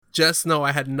Just know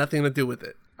I had nothing to do with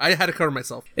it. I had to cover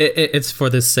myself. It's for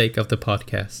the sake of the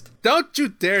podcast. Don't you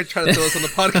dare try to throw us on the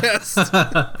podcast.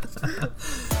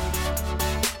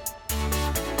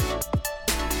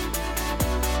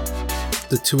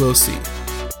 The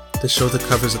 2OC, the show that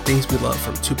covers the things we love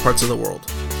from two parts of the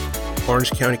world,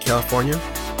 Orange County, California,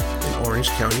 and Orange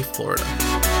County, Florida.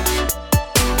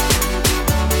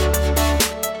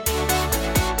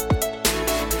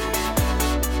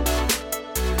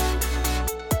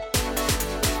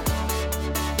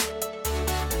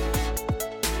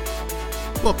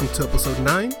 Welcome to episode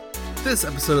 9. This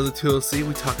episode of the 2OC,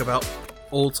 we talk about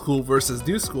old school versus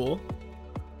new school.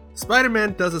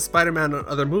 Spider-Man does a Spider-Man on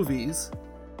other movies.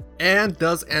 And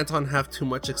does Anton have too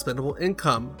much expendable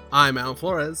income? I'm Alan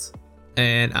Flores.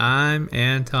 And I'm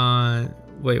Anton.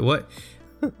 Wait, what?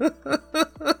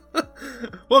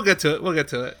 We'll get to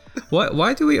it. What?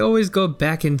 Why do we always go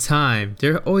back in time?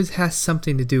 There always has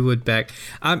something to do with back.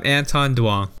 I'm Anton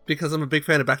Duong. Because I'm a big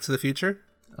fan of Back to the Future?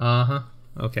 Uh-huh.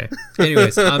 Okay.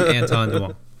 Anyways, I'm Anton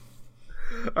Duong.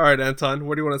 All right, Anton,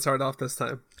 where do you want to start off this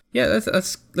time? Yeah,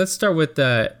 let's start with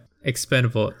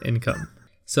expendable income.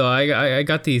 So I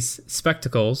got these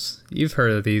spectacles. You've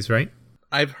heard of these, right?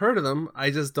 I've heard of them. I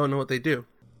just don't know what they do.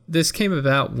 This came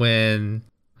about when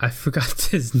I forgot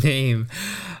his name.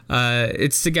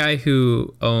 It's the guy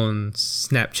who owns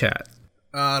Snapchat.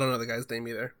 I don't know the guy's name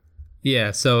either.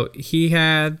 Yeah, so he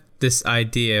had this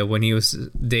idea when he was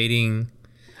dating.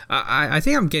 I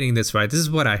think I'm getting this right. This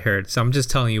is what I heard, so I'm just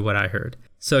telling you what I heard.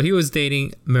 So he was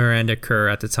dating Miranda Kerr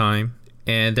at the time,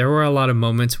 and there were a lot of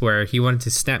moments where he wanted to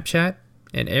Snapchat,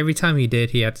 and every time he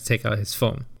did, he had to take out his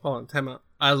phone. Hold on, time out.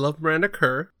 I love Miranda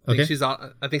Kerr. I think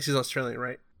Okay. she's Australian,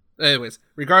 right? Anyways,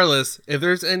 regardless, if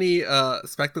there's any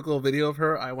spectacle video of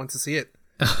her, I want to see it.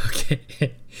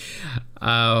 Okay.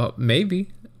 Maybe.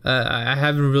 I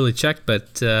haven't really checked,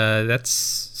 but that's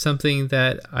something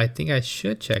that I think I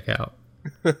should check out.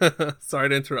 Sorry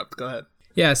to interrupt. Go ahead.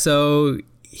 Yeah, so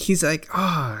he's like,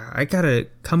 I gotta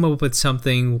come up with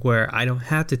something where I don't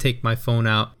have to take my phone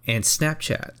out and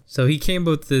Snapchat. So he came up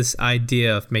with this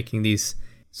idea of making these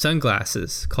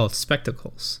sunglasses called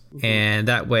spectacles. Mm-hmm. And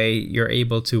that way you're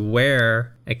able to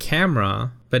wear a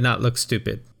camera but not look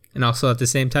stupid. And also at the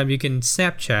same time you can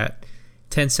Snapchat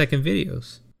 10-second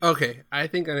videos. Okay, I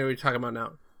think I know what you're talking about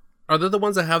now. Are they the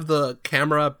ones that have the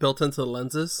camera built into the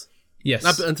lenses? Yes.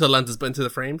 Not into the lenses, but into the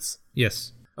frames?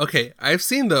 Yes. Okay, I've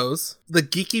seen those. The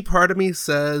geeky part of me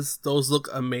says those look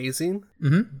amazing.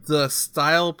 Mm-hmm. The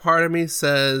style part of me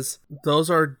says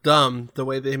those are dumb the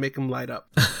way they make them light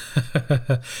up.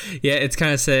 Yeah, it's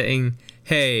kind of saying,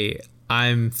 hey,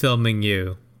 I'm filming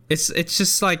you. It's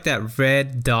just like that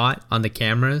red dot on the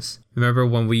cameras. Remember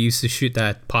when we used to shoot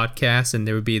that podcast and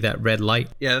there would be that red light?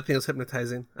 Yeah, that thing was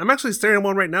hypnotizing. I'm actually staring at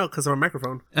one right now because of my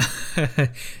microphone.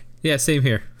 Yeah, same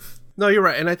here. No, you're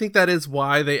right, and I think that is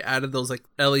why they added those like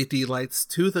LED lights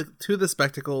to the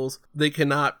spectacles.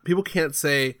 People can't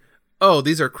say, "Oh,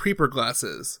 these are creeper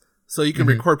glasses," so you can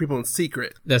record people in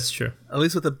secret. That's true. At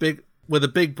least with a big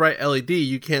bright LED,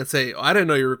 you can't say, "Oh, I didn't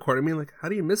know you were recording me." Like, how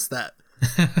do you miss that?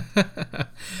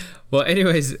 Well,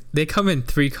 anyways, they come in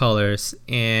 3 colors,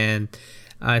 and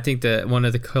I think that one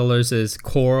of the colors is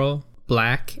coral,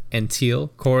 black, and teal.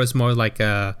 Coral is more like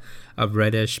a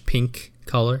reddish pink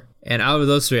color. And out of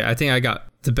those 3, I think I got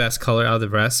the best color out of the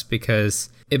rest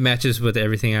because it matches with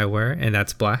everything I wear, and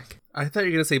that's black. I thought you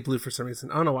were going to say blue for some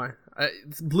reason. I don't know why.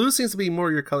 Blue seems to be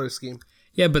more your color scheme.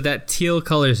 Yeah, but that teal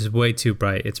color is way too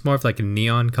bright. It's more of like a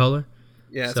neon color.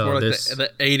 Yeah, it's more like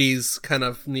the 80s kind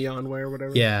of neon wear or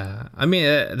whatever. Yeah, I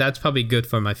mean, that's probably good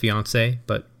for my fiance,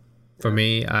 but for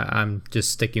me, I'm just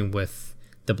sticking with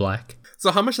the black. So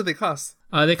how much do they cost?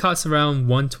 They cost around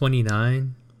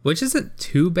 $129, which isn't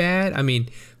too bad. I mean,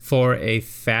 for a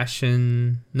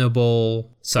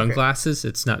fashionable sunglasses,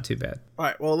 It's not too bad. All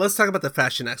right, well, let's talk about the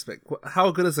fashion aspect.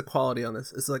 How good is the quality on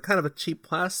this? Is it like kind of a cheap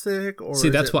plastic? Or see,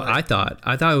 that's what I thought.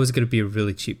 I thought it was going to be a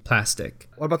really cheap plastic.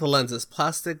 What about the lenses?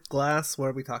 Plastic, glass? What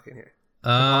are we talking here?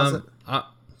 Composite?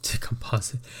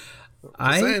 Composite.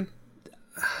 I'd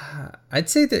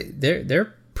say that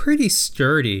they're pretty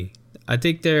sturdy. I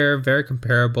think they're very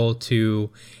comparable to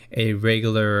a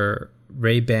regular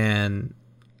Ray-Ban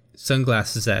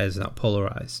sunglasses that is not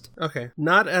polarized. Okay,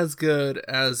 not as good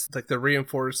as like the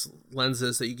reinforced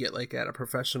lenses that you get like at a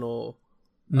professional.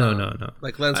 No.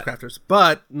 Like lens crafters,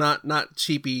 but not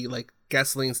cheapy like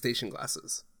gasoline station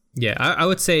glasses. Yeah, I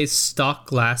would say stock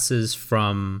glasses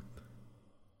from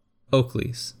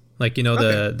Oakley's, like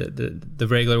the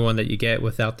regular one that you get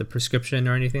without the prescription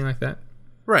or anything like that.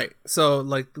 Right. So,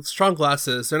 like, strong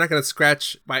glasses, they're not going to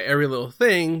scratch by every little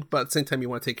thing, but at the same time, you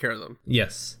want to take care of them.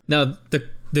 Yes. Now, the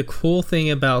the cool thing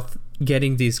about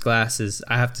getting these glasses,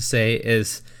 I have to say,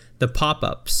 is the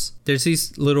pop-ups. There's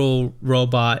these little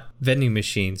robot vending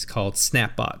machines called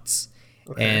Snapbots.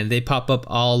 Okay. And they pop up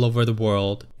all over the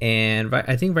world. And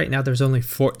I think right now there's only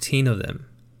 14 of them.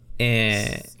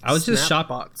 And I was just shocked.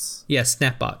 Snapbots. Yeah,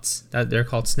 Snapbots. They're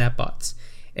called Snapbots.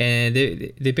 And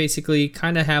they basically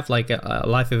kind of have like a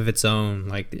life of its own.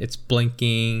 Like it's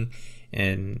blinking,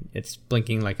 and it's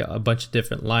blinking like a bunch of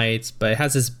different lights. But it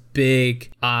has this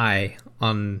big eye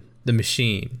on the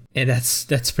machine. And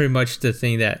that's pretty much the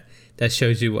thing that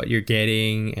shows you what you're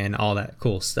getting and all that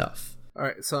cool stuff. All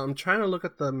right, so I'm trying to look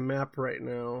at the map right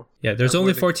now. Yeah, there's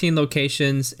only 14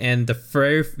 locations, and the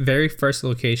very first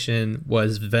location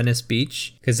was Venice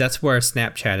Beach, because that's where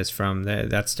Snapchat is from.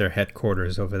 That's their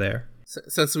headquarters over there.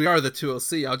 Since we are the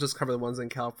 2OC, I'll just cover the ones in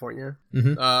California.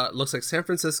 Looks like San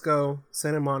Francisco,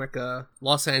 Santa Monica,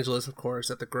 Los Angeles, of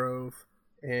course, at the Grove,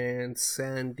 and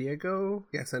San Diego.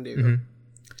 Yeah, San Diego.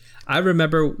 I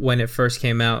remember when it first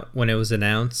came out, when it was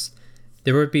announced,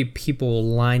 there would be people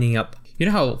lining up. You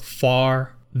know how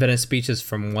far Venice Beach is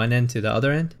from one end to the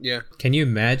other end? Yeah. Can you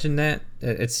imagine that?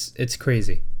 It's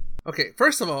crazy. Okay,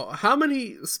 first of all, how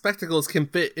many spectacles can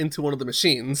fit into one of the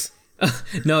machines?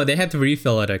 No, they had to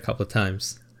refill it a couple of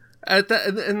times. And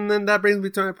then that brings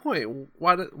me to my point.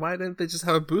 Why didn't they just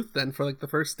have a booth then for like the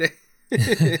first day?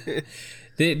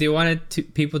 They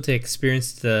wanted people to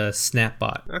experience the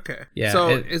Snapbot. Okay. Yeah. So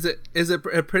is it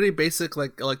a pretty basic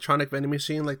like electronic vending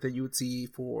machine like that you would see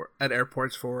at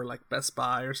airports for like Best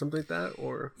Buy or something like that?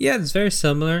 Or yeah, it's very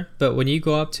similar. But when you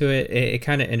go up to it, it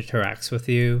kind of interacts with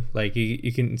you. Like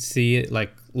you can see it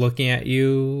like looking at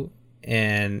you,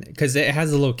 and because it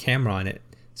has a little camera on it,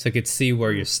 so it could see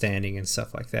where you're standing and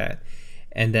stuff like that.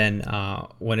 And then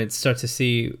when it starts to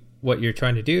see what you're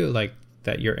trying to do, like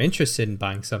that you're interested in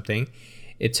buying something,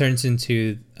 it turns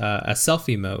into a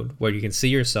selfie mode where you can see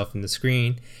yourself in the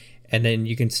screen, and then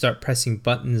you can start pressing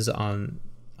buttons on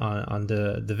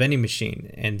the vending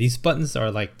machine. And these buttons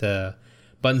are like the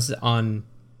buttons on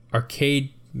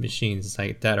arcade machines,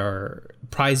 like that are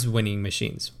prize winning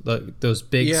machines, those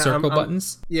big circle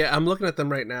buttons. Yeah, I'm looking at them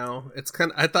right now. It's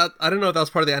kind of, I don't know if that was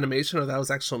part of the animation or that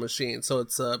was actual machine. So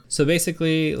it's so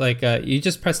basically like you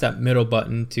just press that middle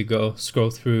button to go scroll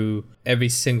through every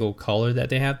single color that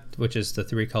they have, which is the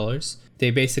 3 colors. They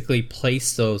basically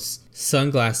place those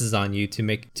sunglasses on you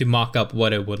to mock up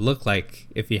what it would look like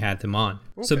if you had them on.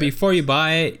 Okay. So before you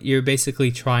buy it, you're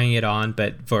basically trying it on,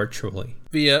 but virtually.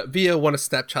 Via one of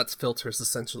Snapchat's filters,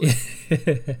 essentially.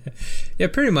 Yeah,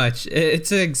 pretty much. It's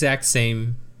the exact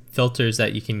same filters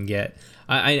that you can get.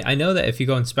 I know that if you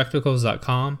go on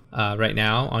spectacles.com right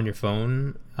now on your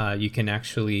phone, you can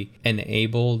actually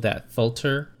enable that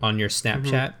filter on your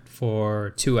Snapchat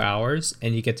for 2 hours,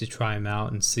 and you get to try them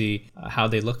out and see how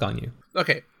they look on you.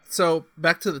 Okay, so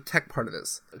back to the tech part of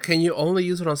this. Can you only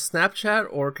use it on Snapchat,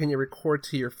 or can you record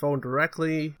to your phone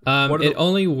directly? It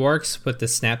only works with the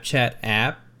Snapchat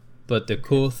app, but the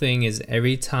cool thing is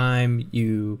every time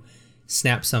you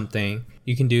snap something,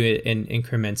 you can do it in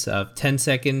increments of 10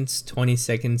 seconds, 20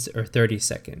 seconds, or 30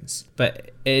 seconds.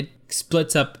 But it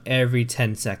splits up every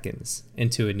 10 seconds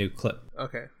into a new clip.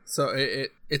 Okay, so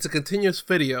it's a continuous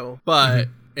video, but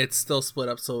it's still split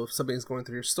up. So if somebody's going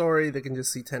through your story, they can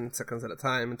just see 10 seconds at a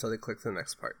time until they click to the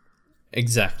next part.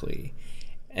 Exactly.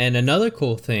 And another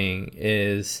cool thing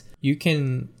is you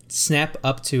can snap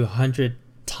up to 100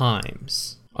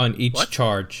 times on each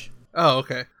charge. Oh,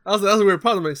 okay. That was a weird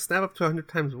problem. Like, snap up to 100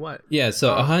 times what? Yeah,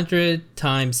 so 100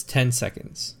 times 10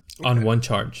 seconds on one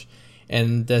charge.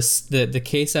 And the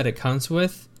case that it comes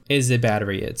with is the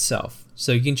battery itself.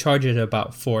 So you can charge it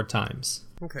about 4 times.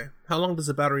 Okay. How long does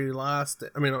the battery last?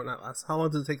 I mean, no, not last. How long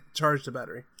does it take to charge the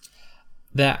battery?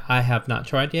 That I have not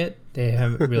tried yet. They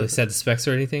haven't really said the specs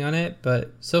or anything on it,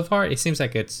 but so far it seems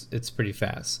like it's pretty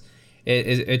fast.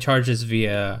 It charges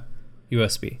via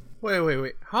USB.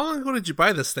 Wait. How long ago did you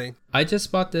buy this thing? I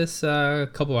just bought this a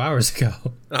couple hours ago.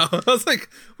 Oh, I was like,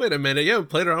 wait a minute, you haven't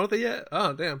played around with it yet?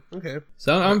 Oh, damn. Okay.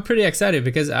 So I'm pretty excited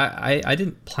because I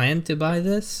didn't plan to buy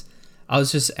this. I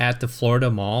was just at the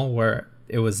Florida Mall where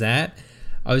it was at.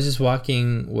 I was just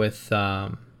walking with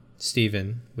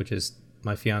Steven, which is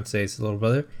my fiance's little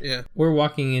brother. Yeah. We're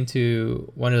walking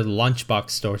into one of the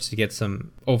lunchbox stores to get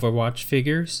some Overwatch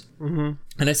figures. Mm-hmm.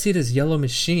 And I see this yellow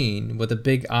machine with a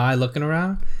big eye looking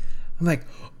around. I'm like,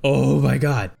 oh my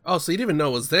God. Oh, so you didn't even know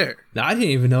it was there? No, I didn't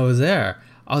even know it was there.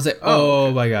 I was like,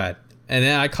 oh my God. And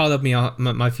then I called up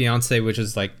my fiance, which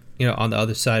is like, on the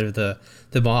other side of the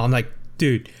mall. I'm like,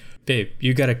 dude, babe,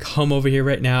 you got to come over here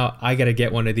right now. I got to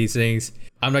get one of these things.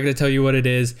 I'm not going to tell you what it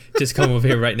is. Just come over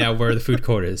here right now where the food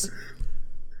court is.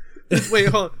 Wait,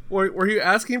 hold on. Were you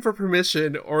asking for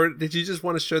permission, or did you just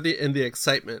want to show the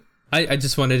excitement? I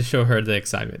just wanted to show her the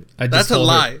excitement. That's a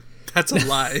lie. That's a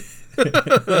lie.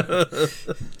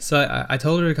 So I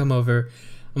told her to come over.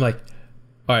 I'm like,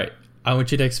 all right, I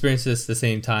want you to experience this the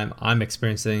same time I'm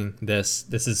experiencing this.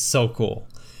 This is so cool.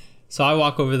 So I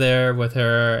walk over there with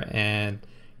her, and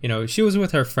she was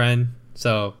with her friend.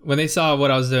 So when they saw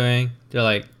what I was doing, they're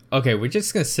like, okay, we're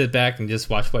just gonna sit back and just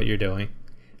watch what you're doing.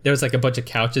 There was like a bunch of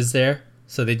couches there,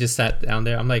 so they just sat down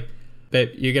there. I'm like,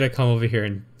 babe, you're gonna come over here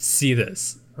and see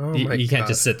this. You can't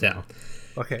just sit down.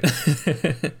 Okay.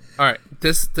 All right.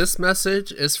 This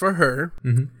message is for her.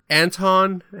 Mm-hmm.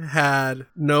 Anton had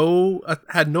no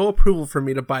approval for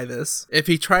me to buy this. If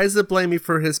he tries to blame me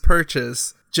for his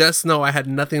purchase, just know I had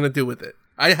nothing to do with it.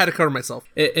 I had to cover myself.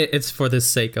 It's for the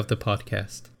sake of the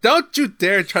podcast. Don't you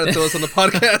dare try to throw us on the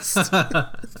podcast.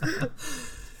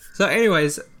 So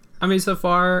anyways, I mean, so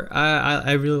far,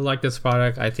 I really like this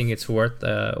product. I think it's worth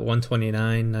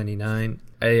 $129.99.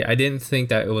 I didn't think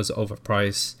that it was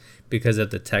overpriced because of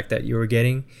the tech that you were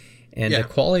getting. And the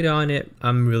quality on it,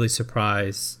 I'm really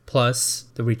surprised. Plus,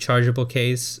 the rechargeable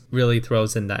case really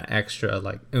throws in that extra,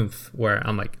 like, oomph, where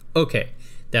I'm like, okay,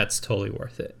 that's totally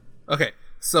worth it. Okay.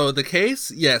 So the case,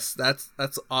 yes, that's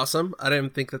awesome. I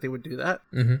didn't think that they would do that.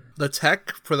 Mm-hmm. The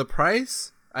tech for the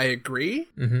price, I agree.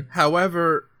 Mm-hmm.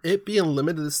 However, it being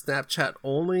limited to Snapchat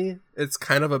only, it's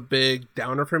kind of a big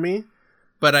downer for me.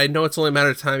 But I know it's only a matter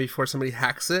of time before somebody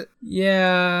hacks it.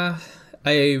 Yeah,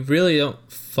 I really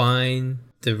don't find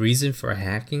the reason for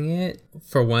hacking it.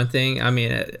 For one thing, I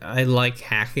mean, I like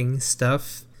hacking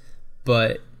stuff,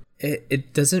 but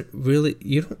it doesn't really,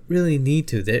 you don't really need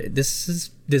to. This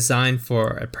is designed for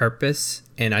a purpose,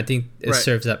 and I think it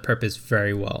serves that purpose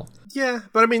very well. Yeah,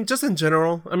 but I mean, just in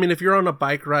general, I mean, if you're on a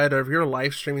bike ride or if you're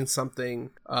live streaming something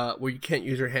where you can't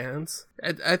use your hands,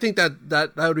 I think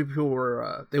that would be people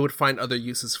where they would find other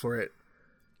uses for it.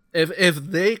 If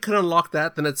they could unlock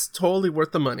that, then it's totally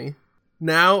worth the money.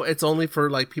 Now it's only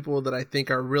for like people that I think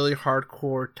are really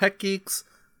hardcore tech geeks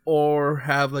or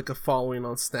have like a following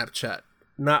on Snapchat.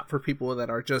 Not for people that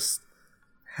are just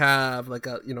have like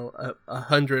a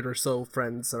 100 or so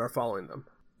friends that are following them.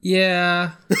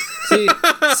 Yeah.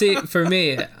 See, for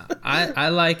me, I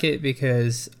like it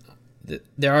because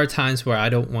there are times where I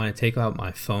don't want to take out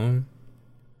my phone,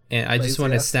 and I just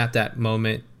want to snap that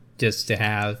moment just to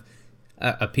have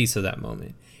a piece of that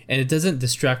moment. And it doesn't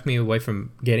distract me away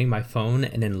from getting my phone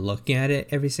and then looking at it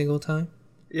every single time.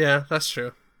 Yeah, that's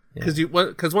true.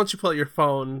 Because once you pull out your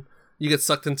phone, you get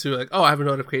sucked into like, oh, I have a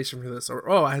notification for this, or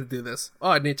oh, I had to do this. Oh,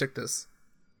 I need to check this.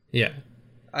 Yeah.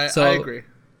 I agree.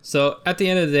 So at the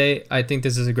end of the day, I think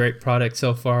this is a great product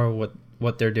so far with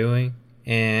what they're doing.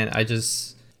 And I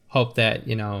just hope that,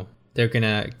 they're going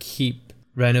to keep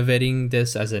renovating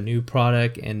this as a new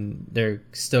product, and they're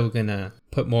still going to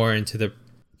put more into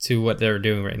what they're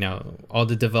doing right now. All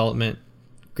the development,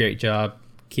 great job.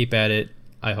 Keep at it.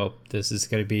 I hope this is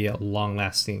going to be a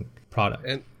long-lasting product.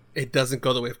 And it doesn't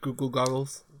go the way of Google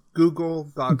Goggles. Google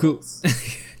Goggles.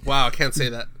 Wow, I can't say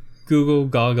that. Google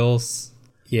Goggles.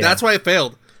 Yeah. That's why it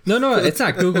failed. No, it's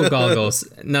not Google Goggles.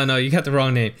 No, you got the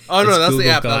wrong name. Oh, no, that's Google the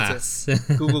app. Glass. That's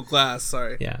it. Google Glass,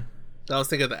 sorry. Yeah. I was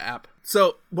thinking of the app.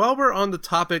 So, while we're on the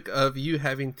topic of you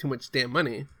having too much damn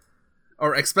money,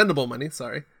 or expendable money,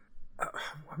 sorry,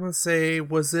 I'm going to say,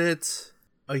 was it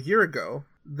a year ago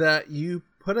that you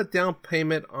put a down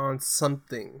payment on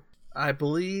something? I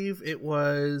believe it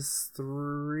was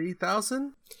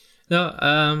 $3,000? No,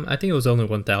 I think it was only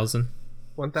 1,000.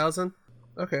 1,000?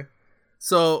 Okay.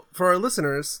 So, for our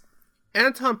listeners,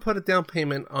 Anton put a down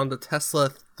payment on the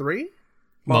Tesla 3?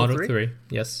 Model 3,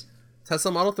 yes.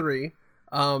 Tesla Model 3,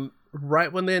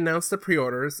 right when they announced the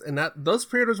pre-orders, and those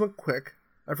pre-orders went quick.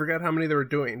 I forgot how many they were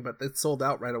doing, but it sold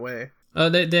out right away.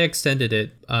 They extended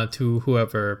it to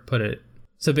whoever put it.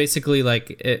 So basically,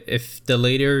 like, if the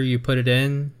later you put it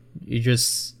in, you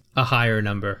just a higher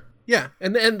number. Yeah,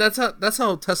 and that's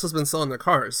how Tesla's been selling their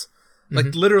cars.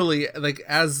 Like, literally, like,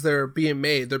 as they're being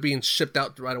made, they're being shipped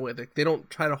out right away. They don't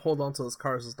try to hold on to those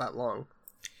cars that long.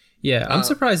 Yeah, I'm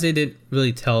surprised they didn't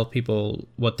really tell people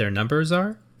what their numbers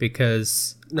are,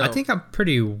 because I think I'm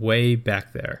pretty way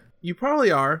back there. You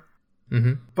probably are.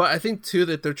 Mm-hmm. But I think, too,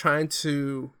 that they're trying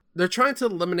to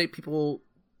eliminate people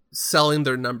selling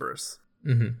their numbers.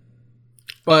 Mm-hmm.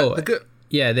 But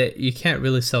you can't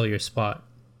really sell your spot.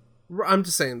 I'm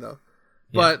just saying, though.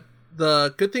 Yeah. But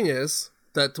the good thing is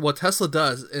that what Tesla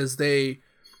does is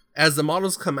as the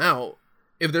models come out,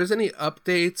 if there's any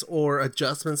updates or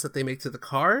adjustments that they make to the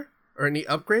car or any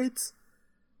upgrades,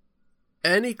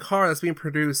 any car that's being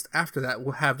produced after that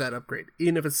will have that upgrade,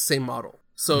 even if it's the same model.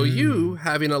 So you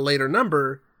having a later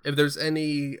number, if there's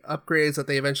any upgrades that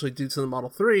they eventually do to the Model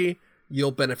 3,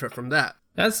 you'll benefit from that.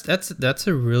 That's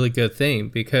a really good thing,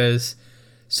 because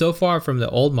so far from the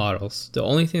old models, the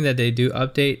only thing that they do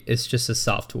update is just the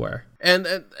software. And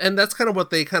that's kind of what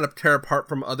they kind of tear apart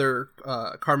from other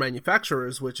car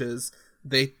manufacturers, which is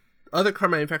other car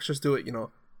manufacturers do it,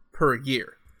 per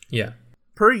year. Yeah.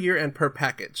 Per year and per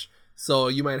package. So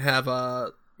you might have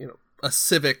a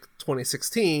Civic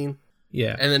 2016.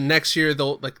 Yeah. And then next year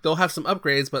they'll have some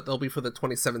upgrades, but they'll be for the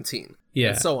 2017. Yeah.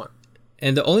 And so on.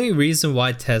 And the only reason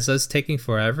why Tesla's taking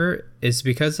forever is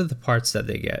because of the parts that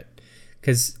they get.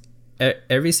 Because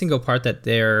every single part that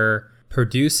they're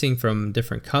producing from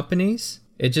different companies,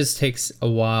 it just takes a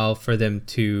while for them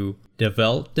to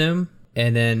develop them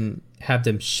and then have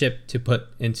them shipped to put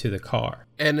into the car.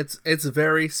 And it's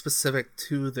very specific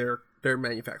to their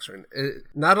manufacturing.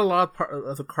 Not a lot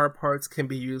of the car parts can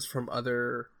be used from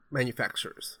other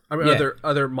manufacturers.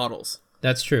 Other models.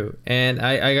 That's true. And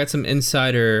I got some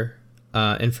insider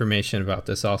information about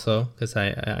this also, because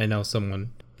I know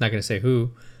someone, not going to say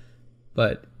who,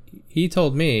 but he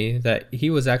told me that he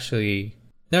was actually...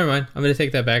 Never mind. I'm going to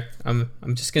take that back. I'm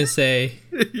just going to say...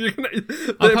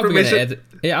 I'm probably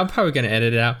going to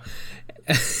edit it out.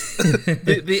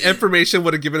 the information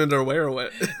would have given it away or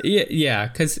what? Yeah,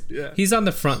 because he's on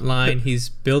the front line. He's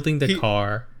building the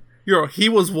car. He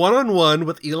was one-on-one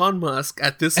with Elon Musk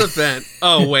at this event.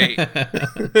 Oh, wait.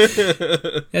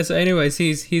 Yeah, so anyways,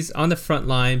 he's on the front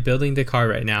line building the car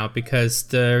right now because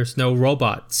there's no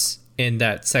robots in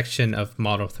that section of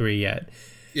Model 3 yet.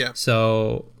 Yeah.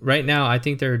 So right now, I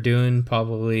think they're doing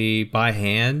probably by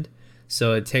hand.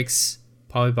 So it takes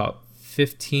probably about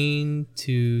 15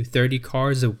 to 30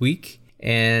 cars a week.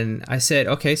 And I said,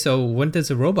 okay, so when does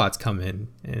the robots come in?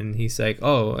 And he's like,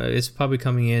 oh, it's probably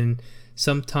coming in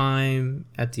sometime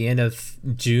at the end of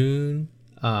June,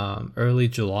 early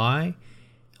July.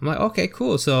 I'm like, okay,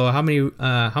 cool. So how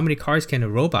many cars can the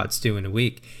robots do in a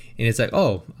week? And it's like,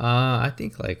 I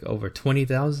think like over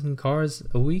 20,000 cars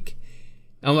a week.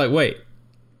 I'm like, wait,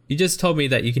 you just told me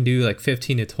that you can do like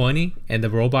 15 to 20 and the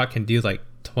robot can do like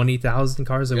 20,000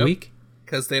 cars a week?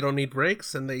 Because they don't need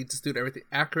brakes and they just do everything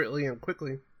accurately and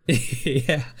quickly.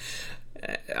 Yeah.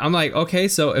 I'm like, okay,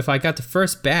 so if I got the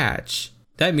first batch,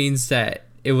 that means that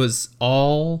it was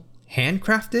all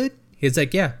handcrafted? He's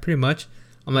like, yeah, pretty much.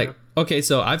 I'm like, okay,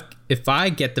 so if I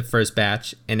get the first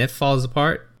batch and it falls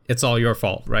apart, it's all your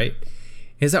fault, right?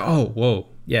 He's like, oh, whoa.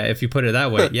 Yeah, if you put it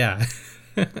that way, yeah.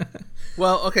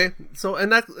 Well, okay. So,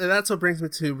 and that's what brings me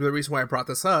to the reason why I brought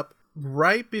this up.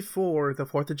 Right before the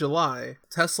 4th of July,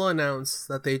 Tesla announced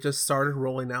that they just started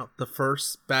rolling out the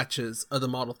first batches of the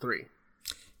Model 3.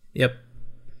 Yep.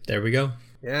 There we go.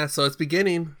 Yeah, so it's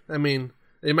beginning. I mean,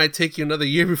 it might take you another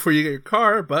year before you get your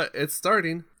car, but it's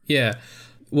starting. Yeah.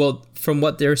 Well, from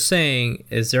what they're saying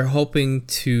is they're hoping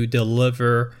to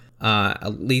deliver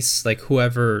at least like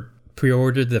whoever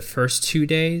pre-ordered the first 2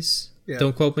 days. Yeah.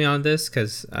 Don't quote me on this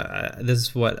because this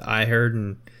is what I heard.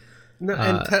 And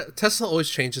Tesla always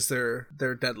changes their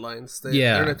deadlines.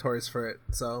 They're notorious for it.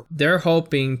 So they're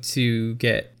hoping to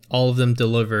get all of them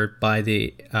delivered by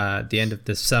the end of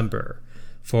December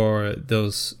for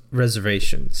those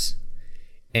reservations.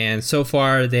 And so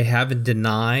far, they haven't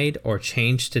denied or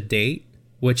changed the date,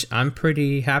 which I'm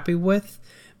pretty happy with.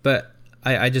 But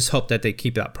I just hope that they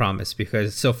keep that promise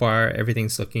because so far,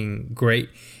 everything's looking great.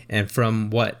 And from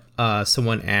what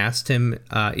someone asked him,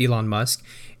 Elon Musk,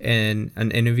 in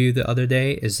an interview the other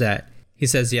day, is that he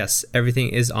says, yes, everything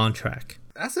is on track.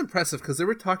 That's impressive because they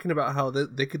were talking about how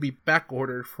they could be back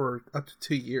ordered for up to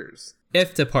 2 years.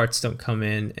 If the parts don't come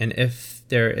in and if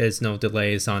there is no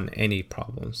delays on any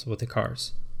problems with the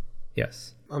cars.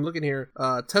 Yes. I'm looking here.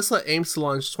 Tesla aims to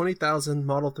launch 20,000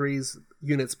 Model 3s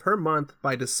units per month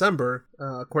by December,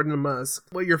 according to Musk.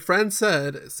 What your friend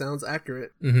said sounds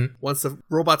accurate. Mm-hmm. Once the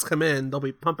robots come in, they'll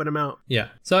be pumping them out. Yeah.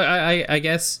 So I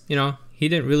guess, he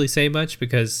didn't really say much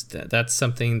because that's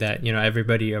something that,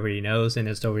 everybody already knows and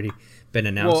has already been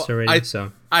announced already.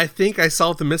 I think I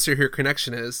solved the mystery here.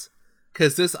 Connection is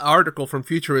because this article from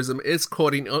Futurism is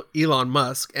quoting Elon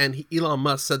Musk, and Elon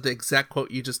Musk said the exact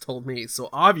quote you just told me. So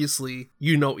obviously,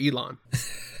 Elon.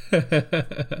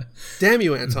 Damn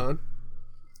you, Anton.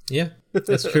 Yeah,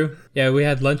 that's true. Yeah, we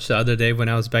had lunch the other day when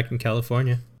I was back in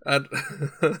California. I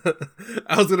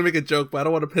was going to make a joke, but I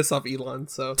don't want to piss off Elon,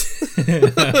 so.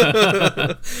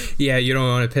 Yeah, you don't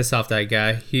want to piss off that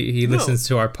guy. He listens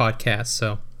to our podcast,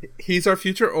 so. He's our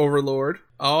future overlord.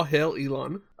 All hail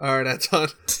Elon. All right, Anton.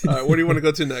 All right, where do you want to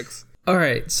go to next? All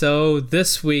right, so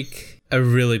this week, a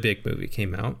really big movie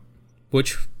came out,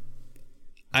 which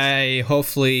I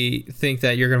hopefully think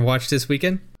that you're going to watch this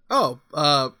weekend. Oh,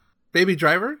 Baby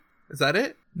Driver? Is that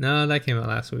it? No, that came out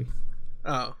last week.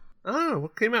 Oh. Oh,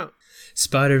 what came out?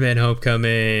 Spider-Man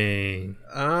Homecoming.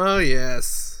 Oh,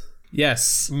 yes.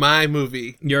 Yes. My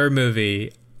movie. Your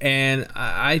movie. And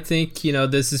I think,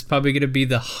 this is probably going to be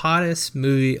the hottest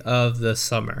movie of the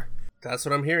summer. That's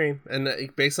what I'm hearing. And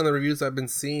based on the reviews I've been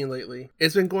seeing lately,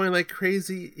 it's been going like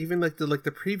crazy. Even like the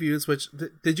previews, which...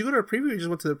 Did you go to a preview or you just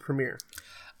went to the premiere?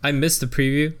 I missed the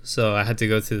preview, so I had to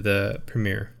go to the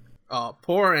premiere. Oh,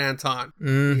 poor Anton.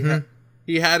 Mm-hmm.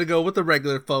 He had to go with the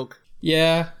regular folk.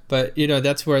 Yeah, but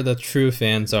that's where the true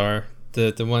fans are.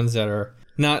 The ones that are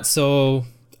not so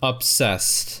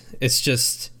obsessed. It's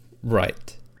just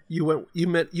right. You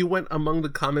went among the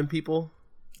common people?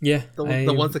 Yeah. The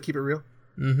ones that keep it real?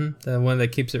 Mm-hmm. The one that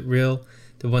keeps it real.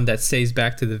 The one that stays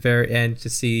back to the very end to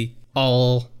see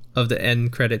all of the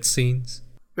end credit scenes.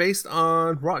 Based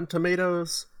on Rotten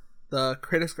Tomatoes, the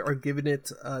critics are giving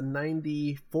it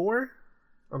 94.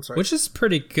 I'm sorry. Which is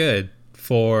pretty good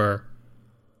for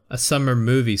a summer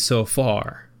movie so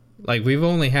far. Like, we've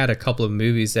only had a couple of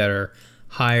movies that are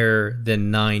higher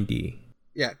than 90.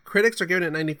 Yeah, critics are giving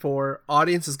it 94.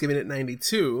 Audience is giving it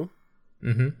 92.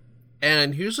 Mm-hmm.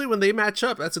 And usually when they match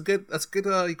up, that's a good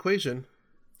equation.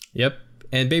 Yep.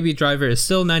 And Baby Driver is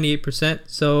still 98%,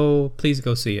 so please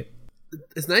go see it.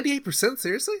 Is 98%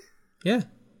 seriously? Yeah.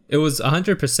 It was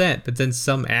 100%, but then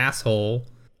some asshole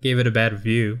gave it a bad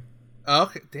review.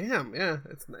 Okay, damn, yeah.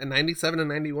 It's 97 and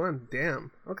 91.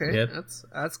 Damn. Okay, yep.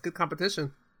 That's good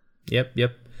competition. Yep.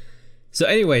 So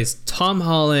anyways, Tom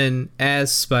Holland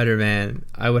as Spider-Man,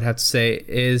 I would have to say,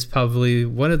 is probably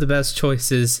one of the best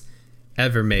choices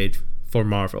ever made for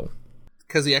Marvel.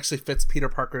 Because he actually fits Peter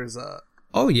Parker's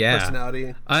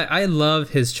personality. I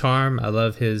love his charm. I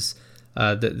love his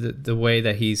the way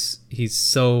that he's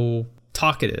so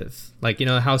talkative. Like,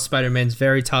 how Spider-Man's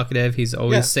very talkative. He's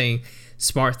always saying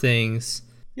smart things.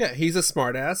 Yeah, he's a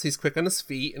smart ass. He's quick on his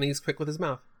feet and he's quick with his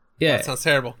mouth. Yeah. Oh, that sounds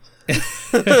terrible.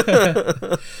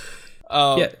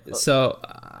 So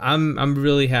I'm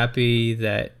really happy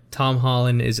that Tom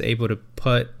Holland is able to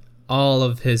put all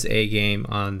of his A game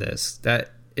on this.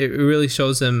 That it really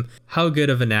shows him how good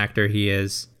of an actor he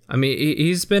is. I mean,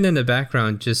 he's been in the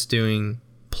background just doing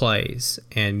plays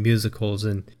and musicals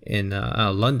in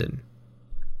London.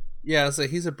 Yeah, so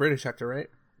he's a British actor, right?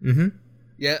 Mm-hmm.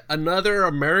 Yeah, another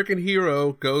American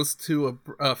hero goes to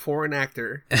a foreign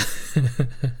actor.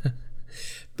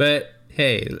 But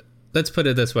hey, let's put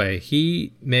it this way: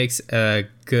 he makes a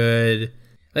good,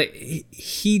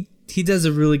 he does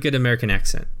a really good American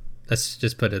accent. Let's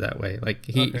just put it that way. Like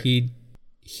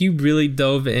he really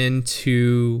dove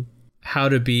into how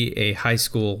to be a high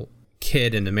school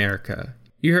kid in America.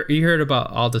 You heard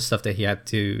about all the stuff that he had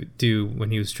to do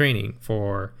when he was training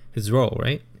for his role,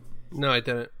 right? No, I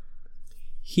didn't.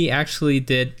 He actually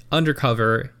did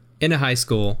undercover in a high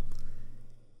school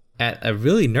at a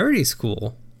really nerdy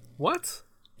school. What?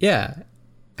 Yeah.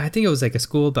 I think it was like a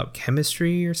school about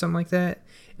chemistry or something like that.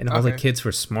 And all the kids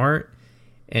were smart.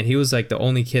 And he was like the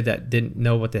only kid that didn't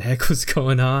know what the heck was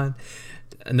going on.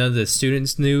 None of the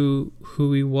students knew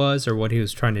who he was or what he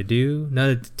was trying to do. None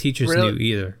of the teachers knew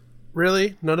either.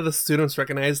 Really? None of the students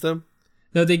recognized him?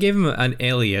 No, they gave him an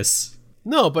alias.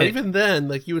 No, but even then,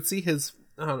 like, you would see his...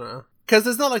 I don't know. Because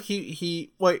it's not like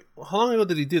he... Wait, how long ago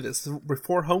did he do this?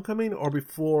 Before Homecoming or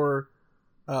before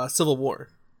Civil War?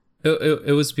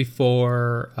 It was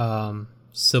before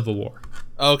Civil War.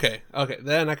 Okay.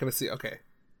 Then I can see... Okay.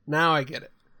 Now I get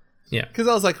it. Yeah. Because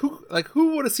I was like,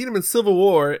 who would have seen him in Civil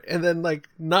War and then, like,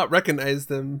 not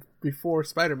recognized him before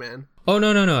Spider-Man? Oh,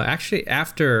 no. Actually,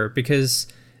 after, because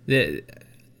the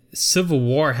Civil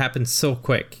War happened so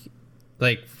quick.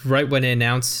 Like, right when they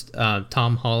announced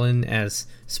Tom Holland as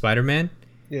Spider-Man.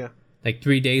 Yeah. Like,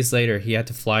 3 days later, he had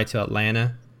to fly to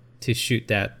Atlanta to shoot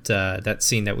that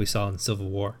scene that we saw in Civil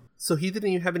War. So he didn't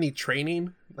even have any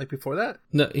training, like, before that?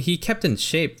 No, he kept in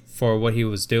shape for what he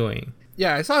was doing.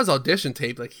 Yeah, I saw his audition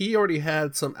tape. Like, he already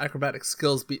had some acrobatic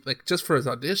skills, like, just for his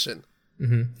audition.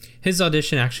 Mm-hmm. His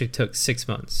audition actually took 6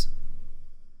 months.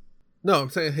 No,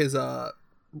 I'm saying his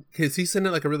he sent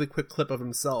it like a really quick clip of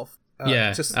himself.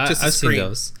 Yeah, just I've seen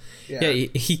those. Yeah,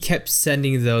 he kept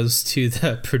sending those to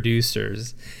the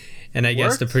producers, and I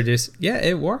guess the producer. Yeah,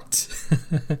 it worked.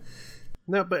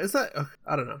 No, but it's not.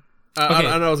 I don't know. I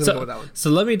don't know. I was gonna go with that one.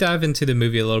 So let me dive into the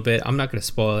movie a little bit. I'm not gonna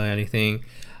spoil anything.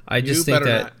 I just think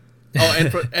that. Not.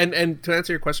 Oh, and to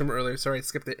answer your question from earlier, sorry, I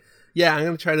skipped it. Yeah, I'm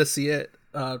gonna try to see it.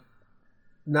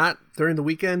 Not during the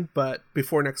weekend, but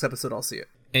before next episode, I'll see it.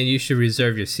 And you should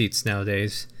reserve your seats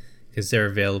nowadays because they're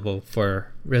available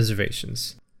for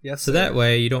reservations. Yes. So that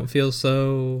way you don't feel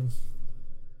so,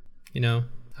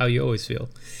 how you always feel.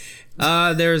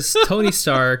 There's Tony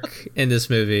Stark in this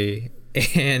movie,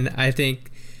 And I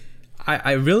think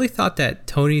I really thought that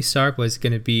Tony Stark was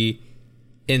going to be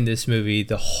in this movie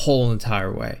the whole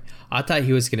entire way. I thought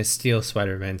he was going to steal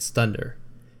Spider-Man's thunder.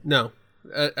 No.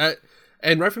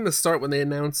 And right from the start, when they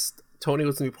announced Tony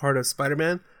was going to be part of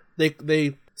Spider-Man,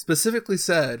 they specifically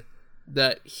said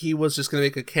that he was just going to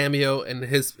make a cameo, and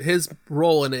his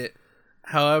role in it,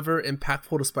 however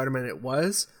impactful to Spider-Man it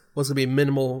was going to be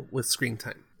minimal with screen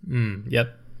time.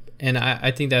 Yep. And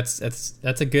I think that's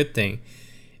a good thing.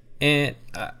 And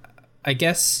I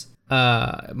guess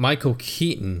Michael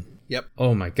Keaton. Yep.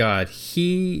 Oh my God,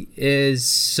 he is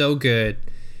so good.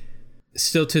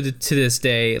 Still to this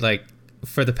day, like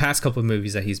for the past couple of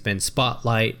movies that he's been.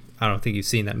 Spotlight. I don't think you've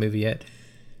seen that movie yet.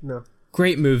 No.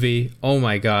 Great movie. Oh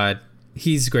my God,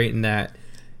 he's great in that.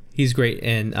 He's great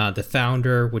in The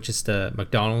Founder, which is the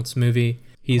McDonald's movie.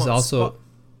 He's also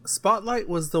Spotlight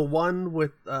was the one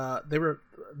with they were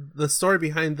the story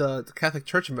behind the Catholic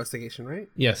Church investigation, right?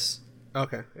 Yes.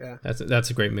 Okay, yeah. That's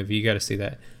a great movie. You got to see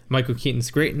that. Michael Keaton's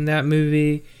great in that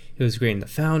movie. He was great in The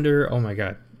Founder. Oh my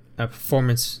God, that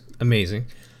performance amazing.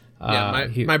 Yeah,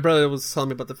 my brother was telling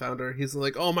me about The Founder. He's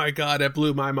like, "Oh my God, that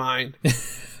blew my mind."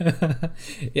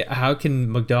 Yeah, how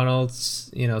can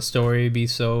McDonald's story be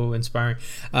so inspiring?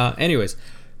 Anyways,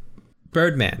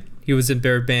 Birdman. He was in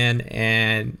Birdman,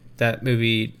 and that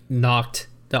movie knocked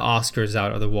the Oscars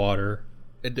out of the water.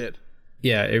 It did.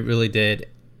 Yeah, it really did.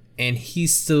 And he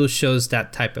still shows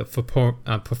that type of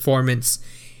performance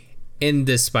in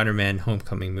this Spider-Man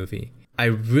Homecoming movie. I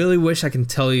really wish I can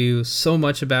tell you so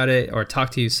much about it or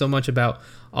talk to you so much about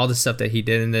all the stuff that he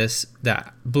did in this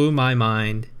that blew my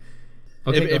mind.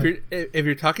 Okay, if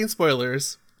you're talking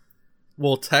spoilers,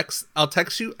 I'll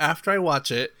text you after I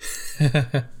watch it.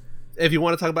 If you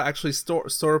want to talk about actually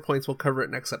story points, we'll cover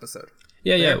it next episode.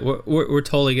 Yeah. We're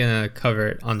totally gonna cover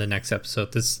it on the next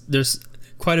episode. There's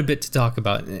quite a bit to talk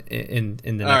about in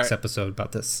the next episode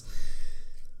about this.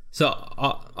 So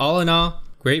all in all,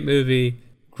 great movie,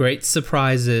 great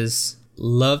surprises.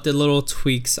 Love the little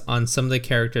tweaks on some of the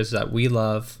characters that we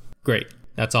love. Great.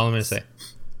 That's all I'm gonna say.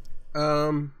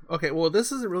 Okay. Well,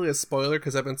 this isn't really a spoiler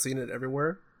because I've been seeing it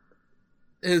everywhere.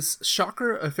 Is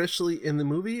Shocker officially in the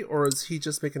movie, or is he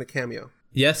just making a cameo?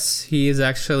 Yes, he is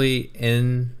actually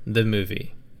in the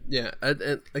movie. Yeah,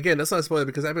 and again, that's not a spoiler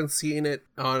because I've been seeing it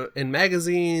in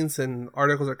magazines, and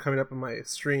articles are coming up in my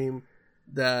stream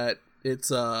that it's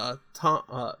Tom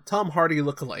Hardy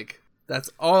lookalike.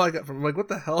 That's all I got from like, what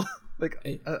the hell?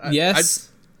 Like, yes,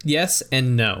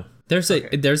 and no. There's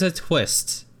a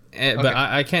twist, but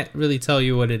I can't really tell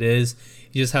you what it is.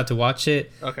 You just have to watch it.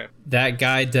 Okay. That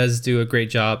guy does do a great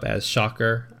job as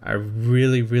Shocker. I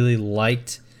really, really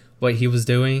liked what he was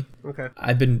doing. Okay.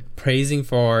 I've been praising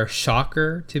for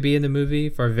Shocker to be in the movie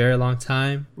for a very long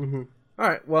time. Mm-hmm. All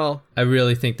right. Well, I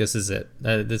really think this is it.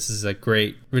 This is a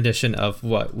great rendition of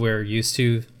what we're used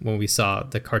to when we saw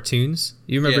the cartoons.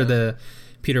 You remember the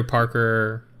Peter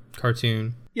Parker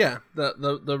cartoon? Yeah,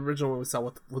 the original one we saw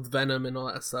with Venom and all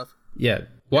that stuff. Yeah.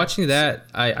 Watching that,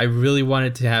 I really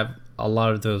wanted to have a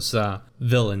lot of those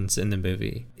villains in the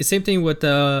movie. Same thing with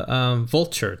the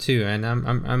Vulture too, and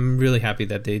I'm really happy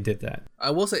that they did that. I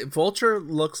will say Vulture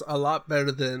looks a lot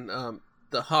better than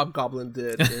the Hobgoblin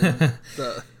did in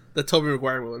the Tobey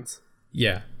Maguire ones.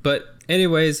 Yeah, but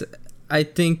anyways, I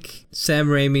think Sam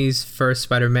Raimi's first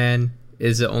Spider-Man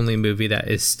is the only movie that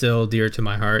is still dear to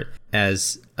my heart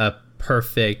as a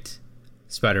perfect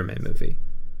Spider-Man movie.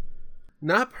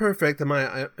 Not perfect in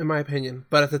my opinion,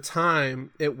 but at the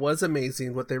time it was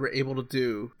amazing what they were able to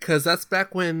do, because that's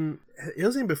back when it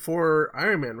was even before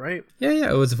Iron Man, right?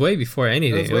 Yeah, it was way before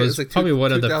anything. It was like probably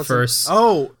one of the first.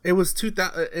 Oh, it was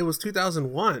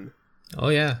 2001. Oh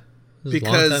yeah, it was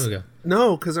because a long time ago.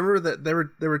 No, because I remember that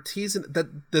they were teasing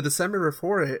that the December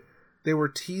before it, they were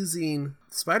teasing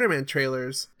Spider-Man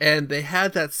trailers, and they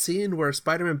had that scene where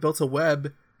Spider-Man built a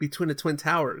web between the Twin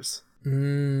Towers.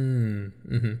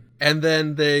 Mm-hmm. And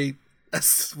then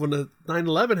when the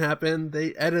 9/11 happened,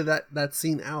 they edited that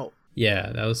scene out.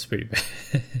 Yeah, that was pretty bad.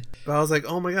 But I was like,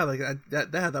 oh my god, like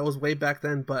that was way back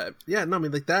then. But yeah, no, I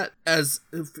mean, like that,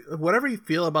 whatever you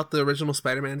feel about the original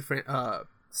Spider-Man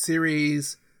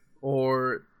series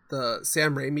or the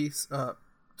Sam Raimi's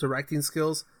directing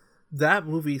skills, that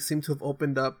movie seemed to have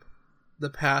opened up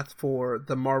the path for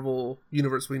the Marvel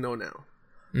universe we know now.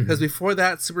 Because before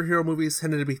that, superhero movies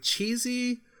tended to be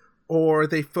cheesy, or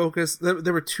they focused.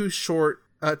 They were too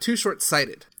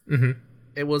short-sighted. Mm-hmm.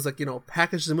 It was like,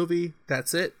 package the movie.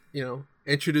 That's it.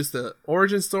 Introduce the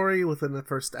origin story within the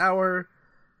first hour,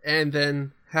 and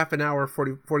then half an hour,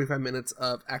 45 minutes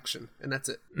of action, and that's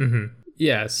it. Mm-hmm.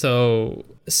 Yeah. So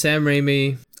Sam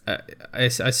Raimi, I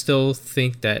still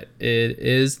think that it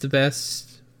is the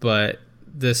best, but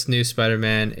this new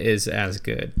Spider-Man is as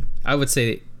good. I would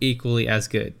say equally as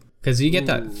good. Because you get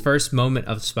that first moment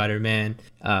of Spider-Man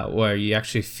where you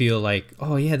actually feel like,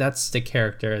 oh yeah, that's the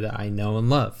character that I know and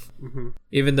love. Mm-hmm.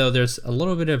 Even though there's a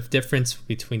little bit of difference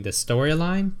between the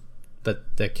storyline,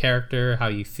 but the character, how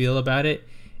you feel about it,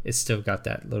 it's still got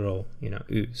that little,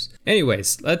 ooze.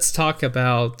 Anyways, let's talk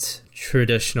about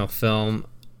traditional film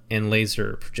and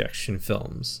laser projection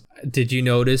films. Did you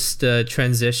notice the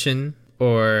transition,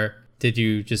 or did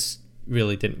you just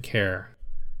really didn't care?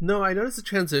 No, I noticed the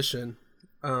transition.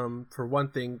 For one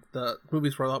thing, the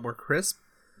movies were a lot more crisp,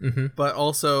 but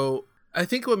also I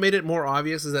think what made it more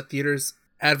obvious is that theaters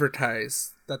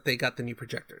advertised that they got the new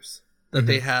projectors, that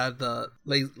they had the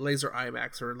laser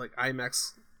IMAX or like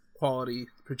IMAX quality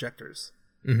projectors.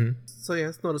 So yeah,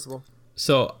 it's noticeable.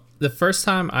 So the first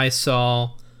time I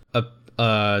saw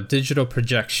a digital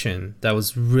projection that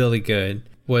was really good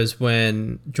was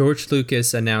when George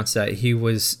Lucas announced that he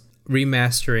was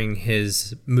remastering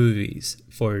his movies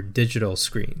for digital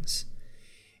screens.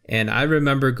 And I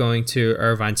remember going to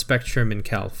Irvine Spectrum in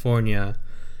California,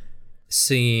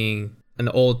 seeing an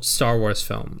old Star Wars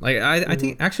film. Like I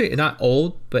think actually not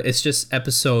old, but it's just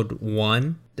episode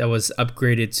 1 that was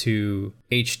upgraded to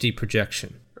HD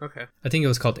projection. Okay. I think it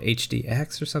was called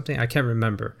HDX or something. I can't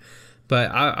remember.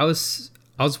 But I was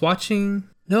watching.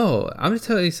 No, I'm gonna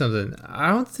tell you something.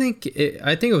 I think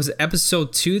it was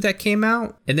episode 2 that came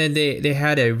out, and then they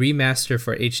had a remaster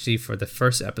for HD for the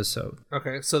first episode.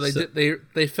 Okay, so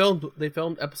they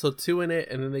filmed episode 2 in it,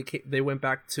 and then they went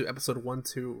back to episode 1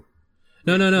 to.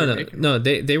 No.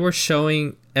 They were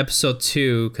showing episode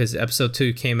 2 because episode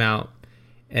 2 came out,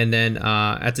 and then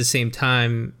at the same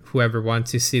time, whoever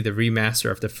wants to see the remaster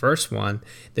of the first one,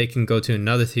 they can go to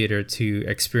another theater to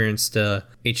experience the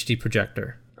HD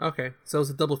projector. Okay, so it was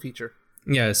a double feature.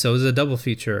 Yeah, so it was a double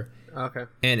feature. Okay.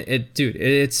 And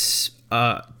it's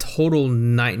a total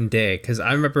night and day, because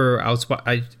I remember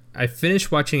I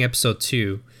finished watching episode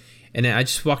 2, and then I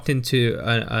just walked into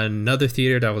another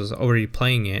theater that was already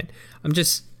playing it. I'm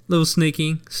just a little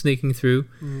sneaking through.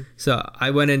 So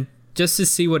I went in just to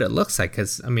see what it looks like,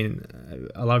 because I mean,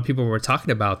 a lot of people were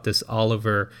talking about this all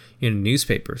over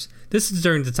newspapers. This is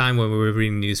during the time when we were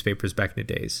reading newspapers back in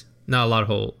the days. Not a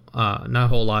whole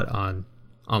lot on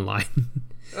online.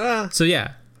 So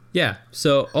yeah.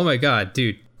 So oh my god,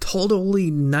 dude,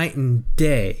 totally night and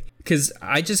day. Because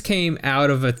I just came out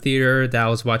of a theater that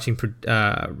was watching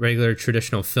regular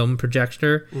traditional film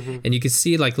projector, and you could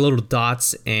see like little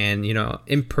dots and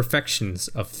imperfections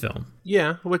of film.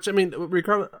 Yeah, which I mean,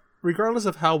 regardless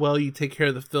of how well you take care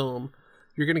of the film,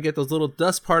 you're gonna get those little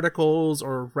dust particles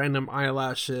or random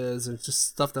eyelashes and just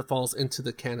stuff that falls into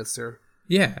the canister.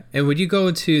 Yeah, and when you go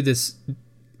into this,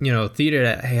 theater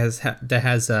that has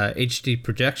HD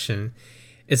projection,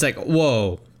 it's like,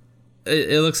 whoa,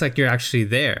 it looks like you're actually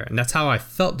there, and that's how I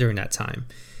felt during that time.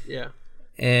 Yeah.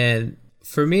 And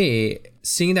for me,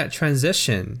 seeing that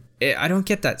transition, I don't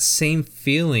get that same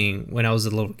feeling when I was a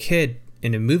little kid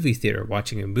in a movie theater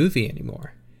watching a movie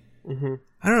anymore. I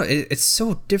don't know, it's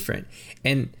so different.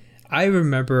 And I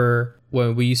remember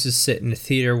when we used to sit in a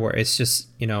theater where it's just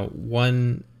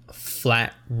one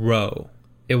flat row.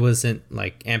 It wasn't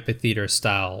like amphitheater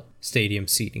style stadium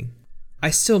seating. I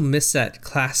still miss that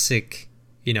classic,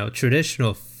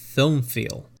 traditional film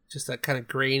feel. Just that kind of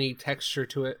grainy texture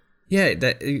to it. Yeah,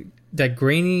 that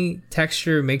grainy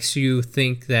texture makes you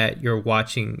think that you're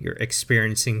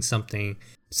experiencing something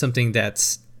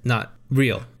that's not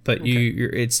real, but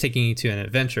it's taking you to an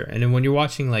adventure. And then when you're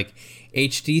watching like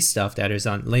HD stuff that is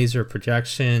on laser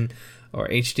projection or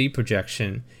HD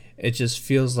projection, it just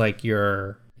feels like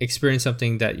you're experiencing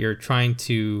something that you're trying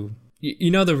to,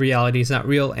 the reality is not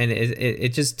real, and it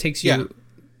just takes you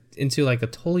into like a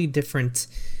totally different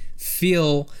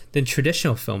feel than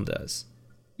traditional film does.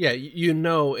 Yeah,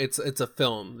 it's a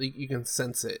film. You can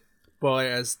sense it.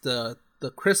 Whereas the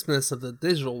crispness of the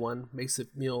digital one makes it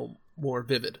feel more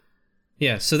vivid.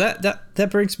 Yeah, so that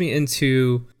brings me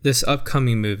into this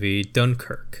upcoming movie,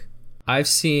 Dunkirk.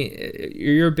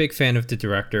 You're a big fan of the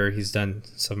director. He's done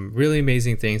some really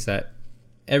amazing things that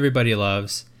everybody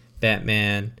loves.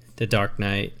 Batman, The Dark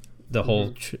Knight, the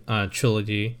whole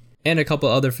trilogy, and a couple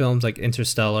other films like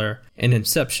Interstellar and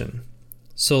Inception.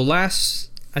 So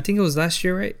I think it was last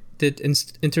year, right? Did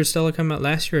Interstellar come out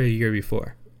last year or a year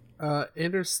before?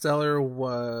 Interstellar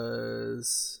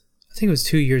was... I think it was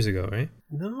 2 years ago, right?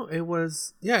 No, it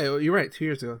was... Yeah, you're right, 2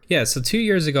 years ago. Yeah, so 2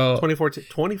 years ago...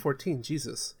 2014,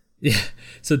 Jesus. Yeah,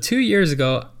 so 2 years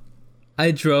ago,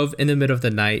 I drove in the middle of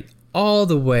the night all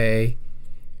the way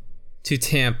to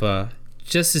Tampa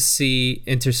just to see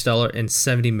Interstellar in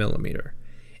 70 millimeter.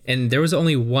 And there was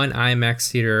only one IMAX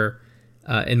theater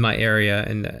in my area,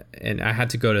 and I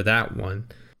had to go to that one.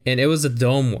 And it was a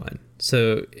dome one.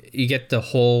 So you get the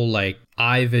whole like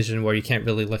eye vision where you can't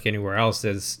really look anywhere else.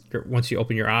 Once you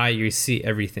open your eye, you see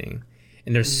everything.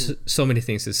 And there's so many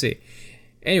things to see.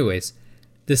 Anyways,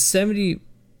 the 70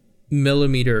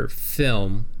 millimeter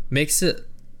film makes it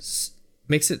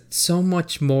so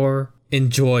much more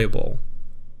enjoyable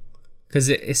because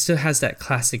it still has that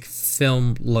classic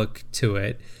film look to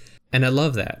it, and I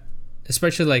love that,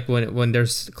 especially like when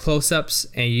there's close-ups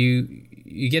and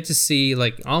you get to see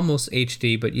like almost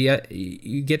HD, but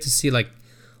you get to see like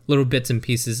little bits and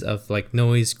pieces of like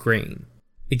noise grain.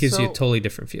 It gives you a totally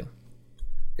different feel.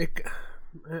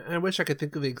 I wish I could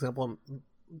think of the example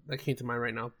that came to mind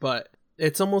right now, but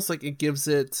it's almost like it gives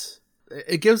the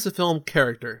film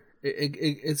character.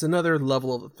 It's another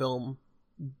level of the film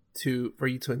for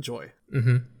you to enjoy.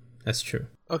 Mm-hmm. That's true.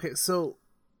 Okay, so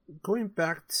going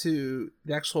back to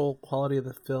the actual quality of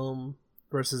the film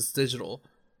versus digital,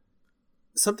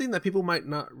 something that people might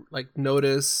not like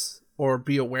notice or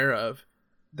be aware of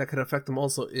that could affect them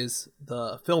also is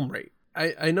the film rate.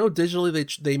 I know digitally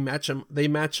they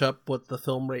match up what the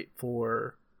film rate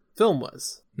for film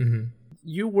was. Mm-hmm.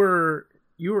 You were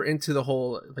into the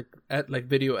whole like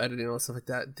video editing and stuff like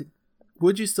that.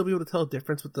 Would you still be able to tell a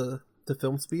difference with the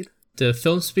film speed? The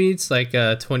film speed's like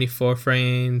 24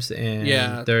 frames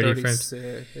and 30 frames.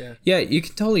 Yeah, you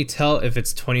can totally tell if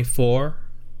it's 24,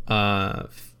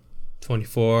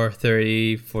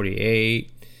 30,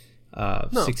 48. No,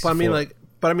 64.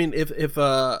 but I mean, if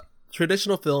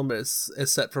traditional film is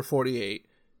set for 48,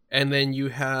 and then you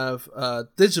have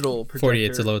digital projector.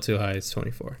 48's a little too high. It's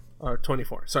 24. Or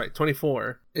 24. Sorry,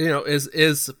 24. You know,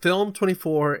 is film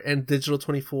 24 and digital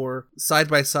 24 side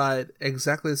by side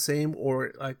exactly the same,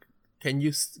 or like can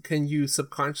you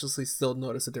subconsciously still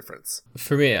notice a difference?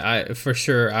 For me, I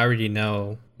already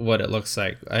know what it looks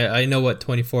like. I know what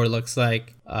 24 looks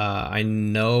like. I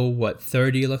know what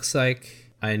 30 looks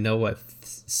like. I know what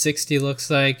 60 looks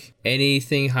like.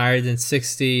 Anything higher than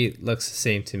 60 looks the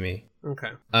same to me.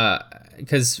 Okay.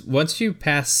 Because once you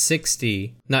pass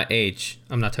 60, not age,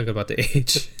 I'm not talking about the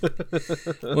age.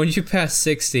 Once you pass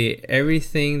 60,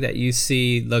 everything that you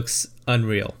see looks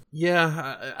unreal.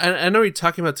 Yeah, I know what you're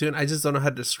talking about too, and I just don't know how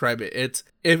to describe it. It's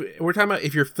if we're talking about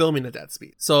if you're filming at that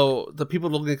speed. So the people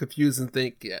don't get confused and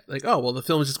think, like, oh, well, the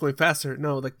film is just going faster.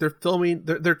 No, like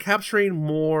they're capturing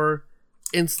more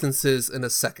instances in a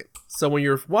second. So when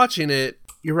you're watching it,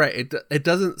 you're right. It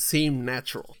doesn't seem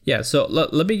natural. Yeah. So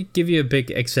let me give you a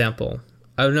big example.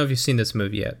 I don't know if you've seen this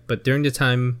movie yet, but during the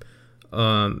time,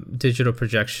 digital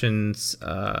projections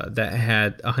that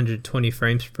had 120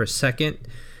 frames per second,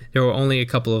 there were only a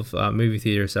couple of movie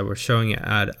theaters that were showing it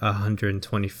at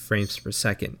 120 frames per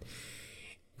second.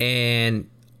 And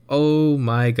oh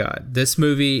my God, this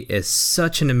movie is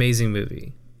such an amazing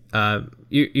movie.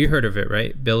 You heard of it,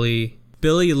 right? Billy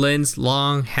Lynn's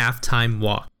Long Halftime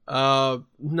Walk.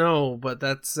 No, but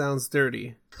that sounds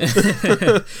dirty.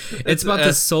 It's about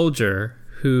this soldier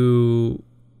who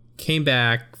came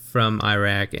back from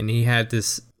Iraq, and he had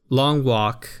this long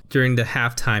walk during the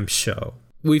halftime show.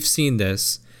 We've seen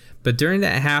this, but during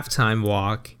that halftime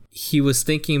walk, he was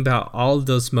thinking about all of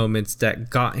those moments that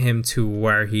got him to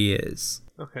where he is.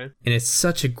 Okay. And it's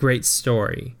such a great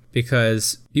story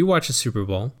because you watch the Super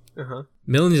Bowl. Uh-huh.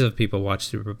 Millions of people watch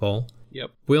Super Bowl.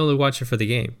 Yep. We only watch it for the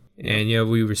game. And, you know,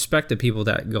 we respect the people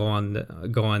that go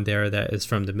on there that is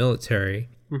from the military.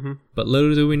 Mm-hmm. But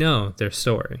little do we know their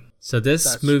story. So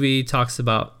this movie talks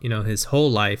about, you know, his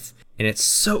whole life. And it's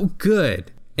so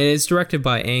good. And it's directed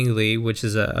by Ang Lee, which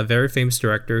is a very famous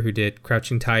director who did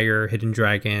Crouching Tiger, Hidden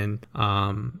Dragon,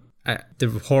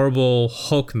 the horrible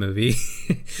Hulk movie.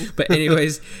 But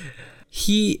anyways,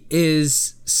 he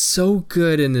is so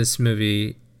good in this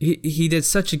movie. He did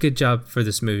such a good job for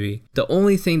this movie. The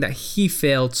only thing that he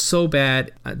failed so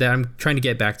bad that I'm trying to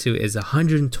get back to is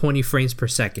 120 frames per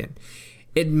second.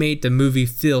 It made the movie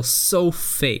feel so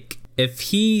fake. If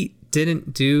he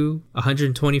didn't do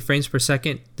 120 frames per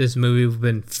second, this movie would have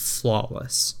been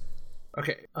flawless.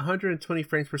 Okay, 120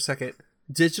 frames per second,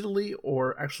 digitally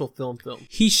or actual film?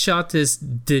 He shot this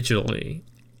digitally.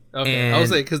 Okay, I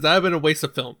was like, because that would have been a waste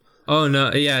of film. Oh,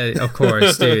 no. Yeah, of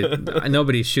course, dude.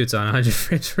 Nobody shoots on 100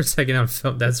 frames per second on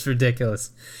film. That's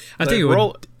ridiculous. I think it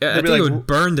would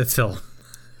burn the film.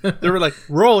 They were like,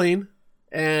 rolling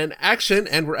and action,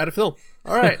 and we're out of film.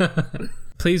 All right.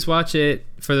 Please watch it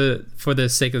for the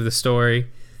sake of the story.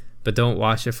 but don't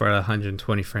watch it for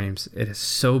 120 frames. It is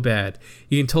so bad.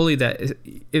 You can totally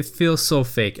it feels so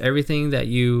fake. Everything that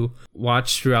you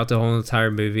watch throughout the whole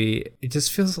entire movie, it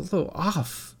just feels a little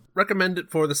off. Recommend it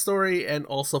for the story and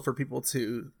also for people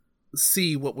to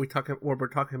see what we're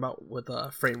talking about with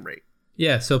frame rate.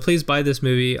 Yeah, so please buy this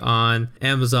movie on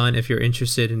Amazon if you're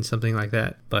interested in something like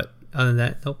that. But other than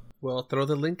that, nope. We'll throw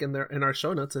the link in there in our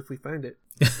show notes if we find it.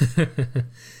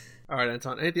 All right,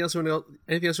 Anton. Anything else you want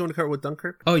to cover with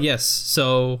Dunkirk? Oh yes.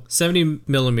 So 70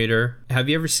 millimeter. Have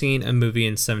you ever seen a movie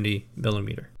in 70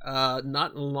 millimeter?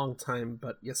 Not in a long time,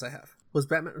 but yes, I have. Was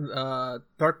Batman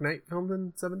Dark Knight filmed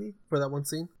in 70 for that one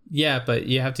scene? Yeah, but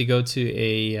you have to go to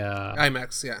a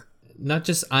IMAX. Yeah. Not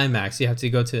just IMAX. You have to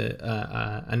go to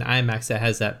an IMAX that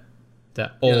has that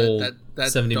old that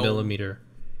 70 millimeter.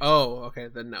 Oh, okay.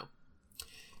 Then no.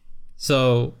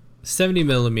 So 70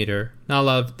 millimeter. Not a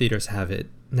lot of theaters have it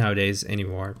nowadays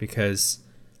anymore because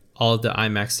all of the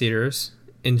IMAX theaters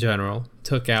in general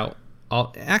took out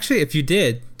all. Actually, if you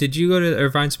did you go to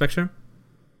Irvine Spectrum?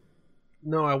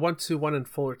 No, I went to one in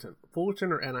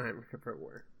Fullerton or Anaheim, I forget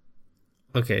where.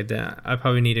 Okay, then I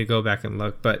probably need to go back and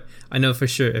look, but I know for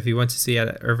sure if you went to see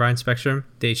at Irvine Spectrum,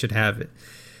 they should have it.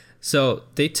 So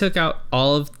they took out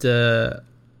all of the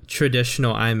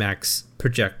traditional IMAX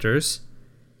projectors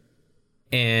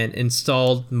and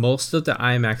installed most of the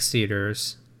IMAX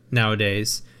theaters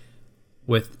nowadays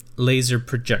with laser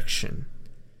projection.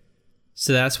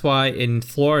 So that's why in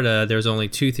Florida, there's only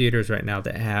 2 theaters right now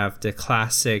that have the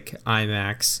classic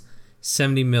IMAX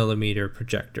 70 millimeter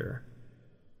projector.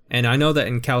 And I know that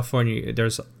in California,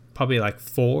 there's probably like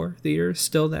 4 theaters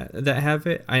still that have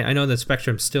it. I know that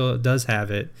Spectrum still does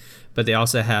have it, but they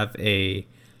also have a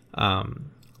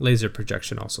laser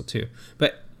projection also too.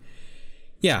 But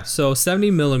yeah, so 70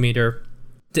 millimeter,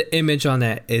 the image on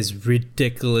that is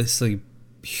ridiculously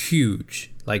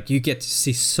huge. Like you get to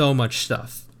see so much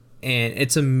stuff. And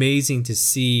it's amazing to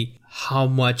see how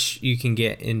much you can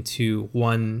get into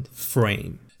one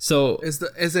frame. So is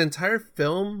the entire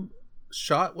film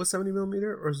shot with 70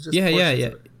 millimeter, or is it just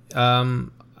yeah.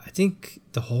 I think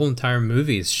the whole entire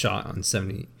movie is shot on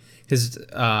 70, because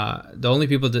the only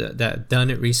people that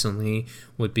done it recently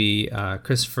would be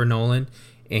Christopher Nolan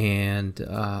and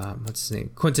what's his name,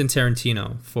 Quentin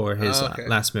Tarantino for his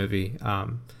last movie.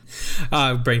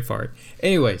 Brain fart.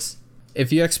 Anyways,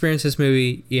 if you experience this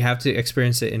movie, you have to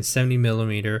experience it in 70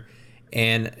 millimeter.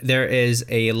 And there is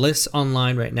a list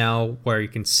online right now where you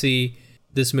can see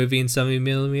this movie in 70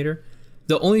 millimeter.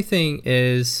 The only thing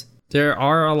is there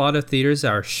are a lot of theaters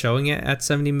that are showing it at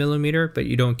 70 millimeter, but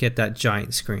you don't get that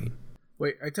giant screen.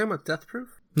 Wait, are you talking about Death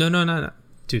Proof? No.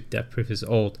 Dude, Death Proof is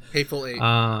old. Hateful Eight.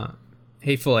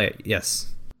 Hateful Eight, yes.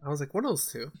 I was like, what are those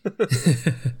two?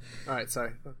 All right,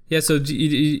 sorry. Yeah, so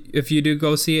if you do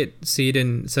go see it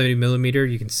in 70 millimeter,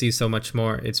 you can see so much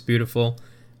more. It's beautiful.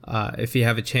 If you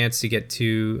have a chance to get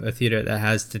to a theater that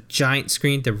has the giant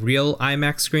screen, the real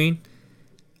IMAX screen,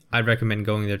 I'd recommend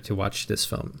going there to watch this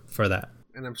film for that.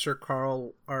 And I'm sure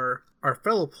Carl, our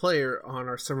fellow player on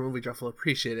our summer movie draft, will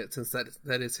appreciate it, since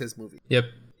that is his movie. Yep.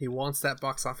 He wants that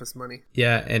box office money.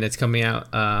 Yeah, and it's coming out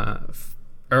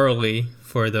early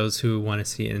for those who want to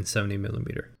see it in 70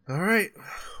 millimeter. All right.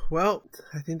 Well,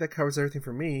 I think that covers everything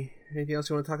for me. Anything else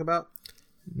you want to talk about?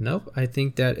 Nope, I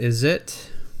think that is it.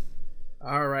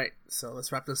 All right, so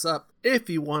let's wrap this up. If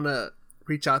you want to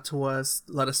reach out to us,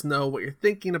 let us know what you're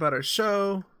thinking about our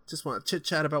show, just want to chit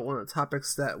chat about one of the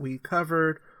topics that we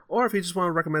covered, or if you just want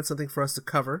to recommend something for us to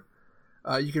cover,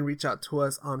 you can reach out to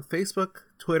us on Facebook,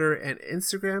 Twitter, and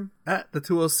Instagram at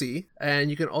the2OC. And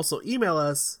you can also email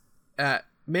us at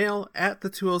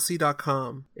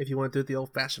mail@the2oc.com if you want to do it the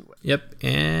old-fashioned way. Yep,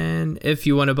 and if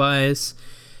you want to buy us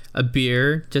a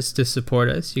beer just to support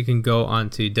us, you can go on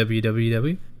to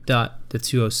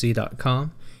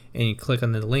www.the2oc.com and you click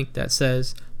on the link that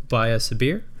says buy us a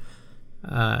beer.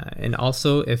 And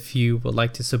also, if you would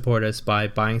like to support us by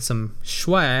buying some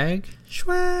swag,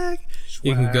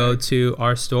 you can go to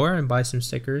our store and buy some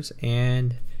stickers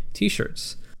and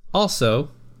t-shirts. Also,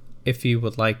 if you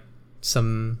would like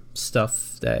some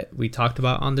stuff that we talked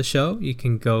about on the show, you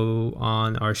can go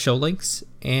on our show links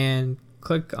and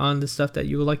click on the stuff that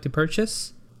you would like to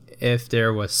purchase. If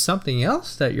there was something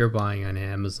else that you're buying on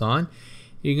Amazon,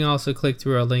 you can also click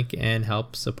through our link and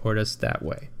help support us that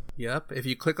way. Yep. If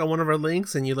you click on one of our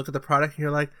links and you look at the product and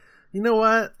you're like, you know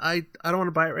what, I don't want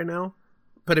to buy it right now,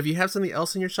 but if you have something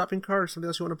else in your shopping cart or something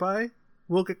else you want to buy,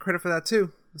 we'll get credit for that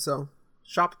too. So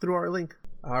shop through our link.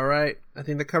 All right. I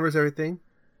think that covers everything.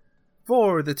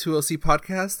 For the 2OC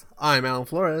podcast, I'm Alan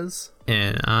Flores.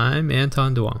 And I'm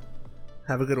Anton Duong.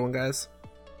 Have a good one, guys.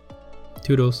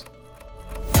 Toodles.